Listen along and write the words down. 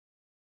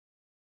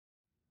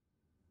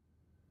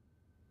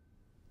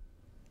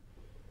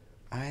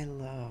I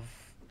love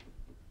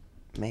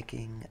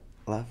making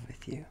love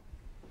with you.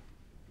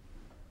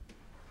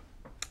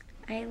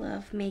 I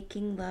love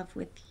making love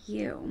with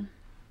you.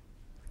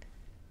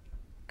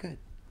 Good.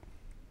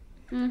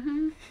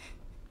 Mm-hmm.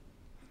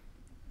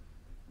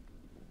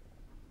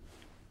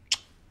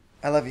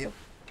 I love you.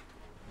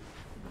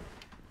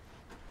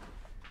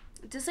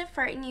 Does it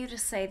frighten you to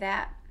say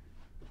that?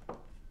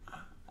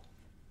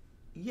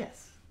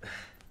 Yes.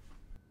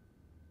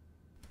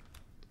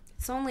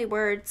 It's only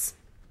words.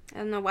 I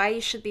don't know why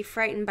you should be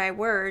frightened by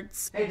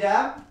words. Hey,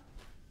 Dad.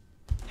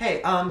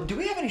 Hey, do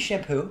we have any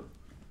shampoo?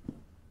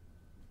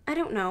 I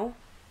don't know.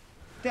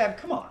 Dad,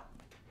 come on.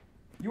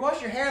 You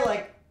wash your hair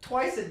like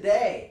twice a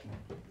day.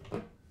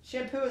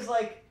 Shampoo is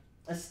like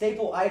a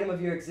staple item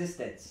of your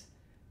existence.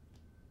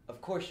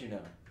 Of course you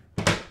know.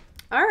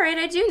 All right,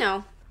 I do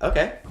know.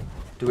 Okay.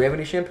 Do we have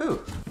any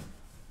shampoo?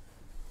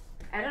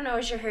 I don't know,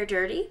 is your hair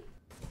dirty?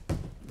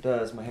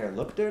 Does my hair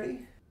look dirty?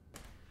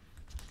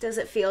 Does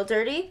it feel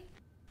dirty?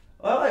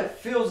 Well, it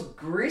feels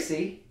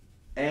greasy.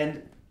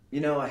 And,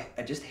 you know, I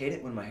just hate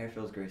it when my hair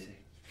feels greasy.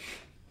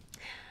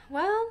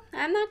 Well,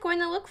 I'm not going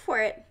to look for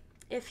it.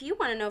 If you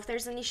want to know if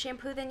there's any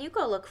shampoo, then you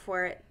go look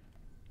for it.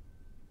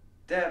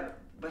 Deb,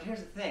 but here's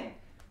the thing.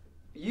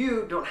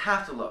 You don't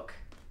have to look.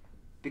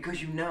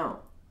 Because you know.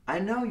 I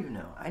know you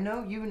know. I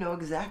know you know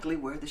exactly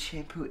where the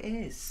shampoo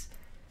is.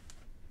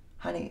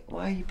 Honey,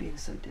 why are you being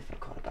so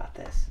difficult about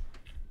this?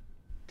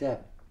 Deb,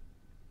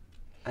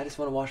 I just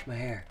want to wash my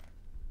hair.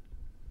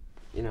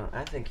 You know,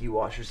 I think you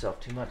wash yourself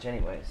too much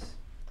anyways.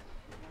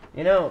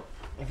 You know,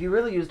 if you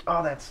really used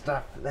all that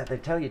stuff that they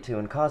tell you to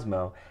in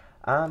Cosmo,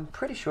 I'm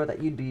pretty sure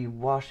that you'd be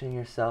washing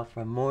yourself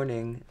from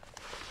morning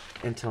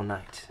until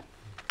night.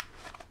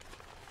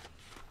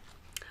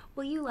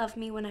 Will you love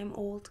me when I'm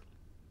old?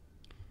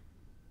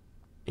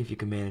 If you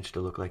can manage to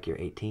look like you're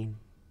 18,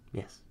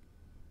 yes.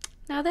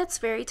 Now that's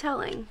very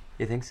telling.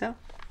 You think so?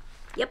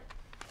 Yep.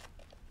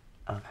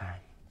 Okay.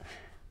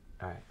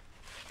 All right.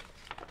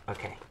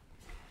 Okay.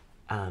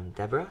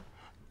 Deborah,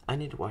 I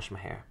need to wash my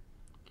hair.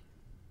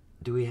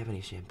 Do we have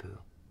any shampoo?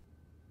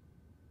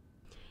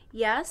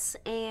 Yes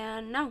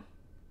and no.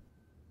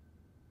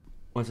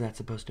 What's that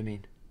supposed to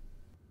mean?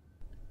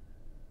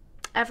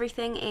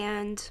 Everything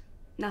and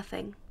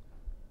nothing.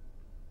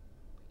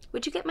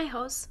 Would you get my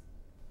hose?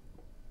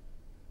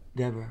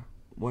 Deborah,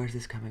 where's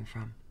this coming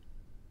from?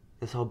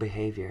 This whole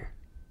behavior.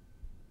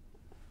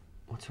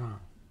 What's wrong?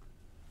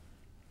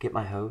 Get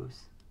my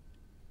hose?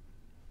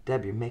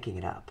 Deb, you're making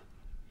it up.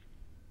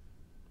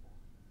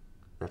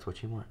 That's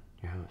what you want,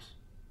 your hose.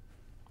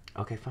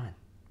 Okay, fine.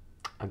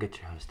 I'll get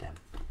your hose, Deb.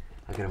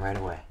 I'll get them right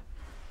away.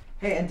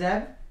 Hey, and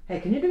Deb, hey,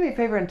 can you do me a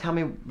favor and tell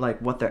me,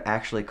 like, what they're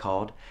actually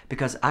called?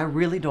 Because I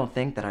really don't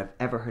think that I've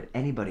ever heard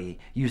anybody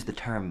use the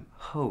term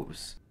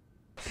hose.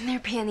 They're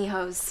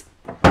pantyhose.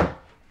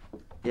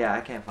 Yeah,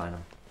 I can't find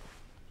them.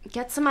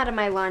 Get some out of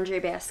my laundry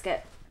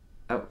basket.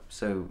 Oh,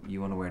 so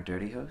you want to wear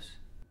dirty hose?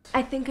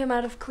 I think I'm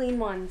out of clean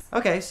ones.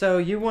 Okay, so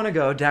you want to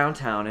go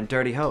downtown in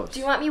dirty hose. Do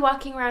you want me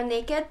walking around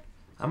naked?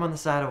 I'm on the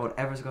side of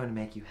whatever's going to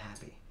make you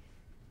happy.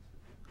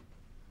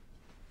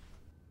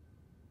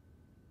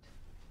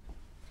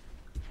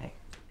 Hey.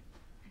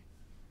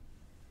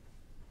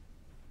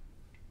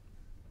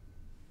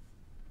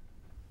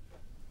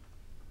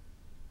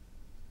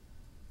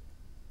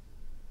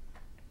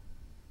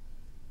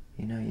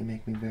 You know, you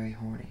make me very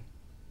horny.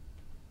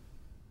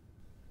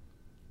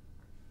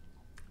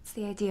 It's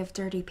the idea of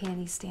dirty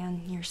panties,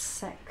 Stan. You're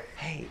sick.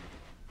 Hey,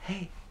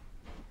 hey.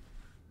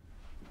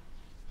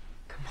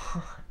 Come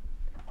on.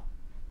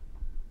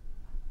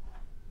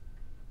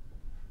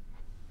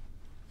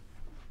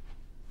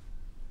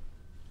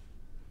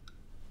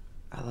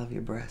 I love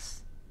your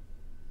breasts.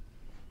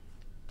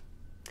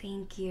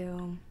 Thank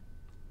you.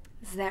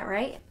 Is that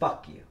right?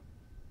 Fuck you.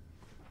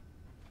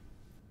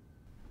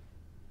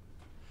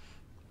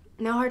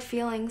 No hard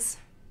feelings.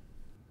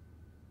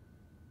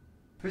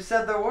 Who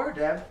said there were,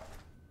 Deb?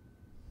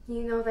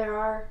 You know there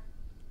are.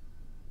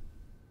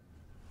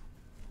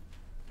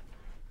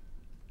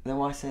 Then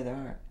why say there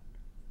aren't?